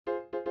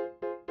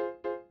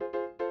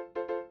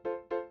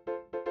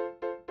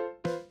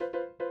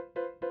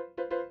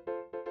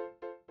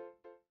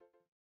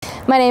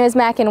My name is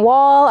Mackin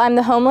Wall. I'm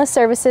the Homeless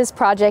Services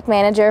Project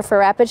Manager for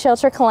Rapid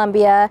Shelter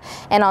Columbia,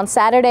 and on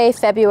Saturday,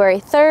 February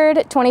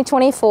 3rd,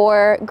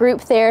 2024,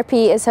 Group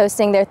Therapy is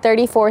hosting their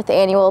 34th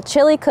annual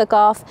Chili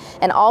Cook-Off,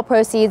 and all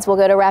proceeds will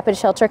go to Rapid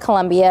Shelter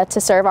Columbia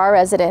to serve our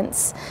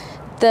residents.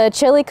 The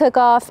Chili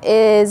Cook-Off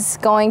is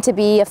going to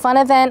be a fun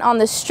event on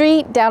the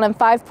street down in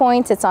 5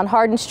 Points. It's on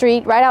Hardin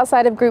Street, right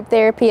outside of Group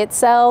Therapy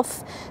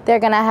itself. They're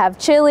going to have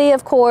chili,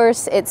 of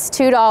course. It's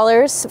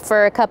 $2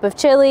 for a cup of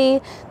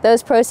chili.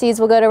 Those proceeds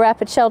will go to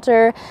Rapid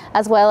Shelter,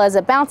 as well as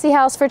a bouncy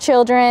house for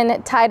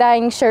children,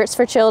 tie-dyeing shirts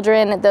for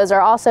children. Those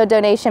are also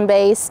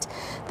donation-based.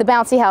 The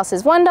bouncy house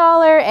is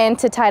 $1, and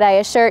to tie-dye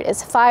a shirt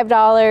is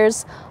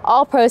 $5.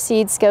 All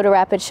proceeds go to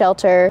Rapid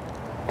Shelter.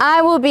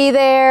 I will be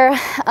there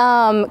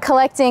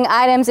collecting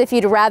items. If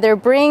you'd rather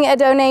bring a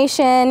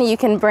donation, you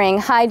can bring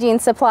hygiene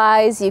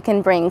supplies, you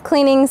can bring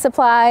cleaning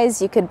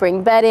supplies, you could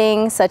bring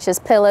bedding such as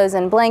pillows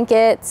and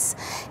blankets,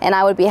 and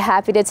I would be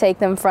happy to take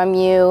them from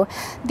you.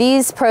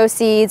 These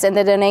proceeds and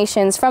the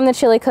donations from the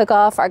Chili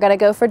Cook-Off are going to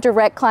go for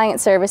direct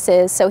client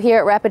services. So here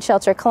at Rapid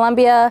Shelter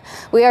Columbia,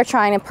 we are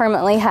trying to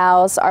permanently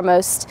house our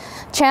most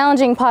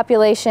challenging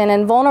population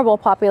and vulnerable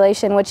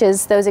population, which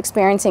is those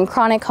experiencing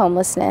chronic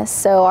homelessness.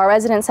 So our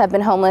residents have been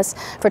homeless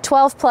for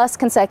 12 plus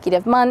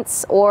consecutive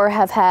months or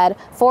have had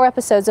 4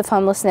 episodes of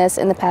homelessness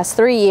in the past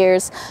 3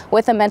 years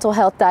with a mental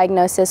health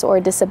diagnosis or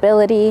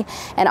disability.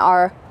 And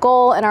our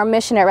goal and our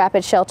mission at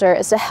Rapid Shelter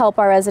is to help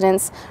our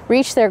residents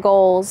reach their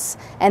goals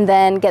and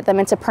then get them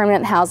into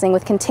permanent housing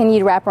with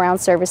continued wraparound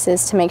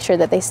services to make sure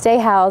that they stay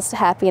housed,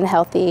 happy, and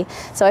healthy.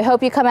 So I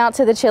hope you come out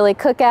to the Chili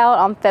Cookout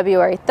on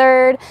February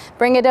 3rd.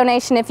 Bring a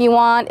donation if you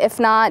want. If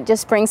not,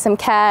 just bring some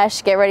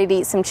cash, get ready to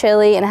eat some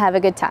chili, and have a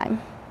good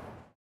time.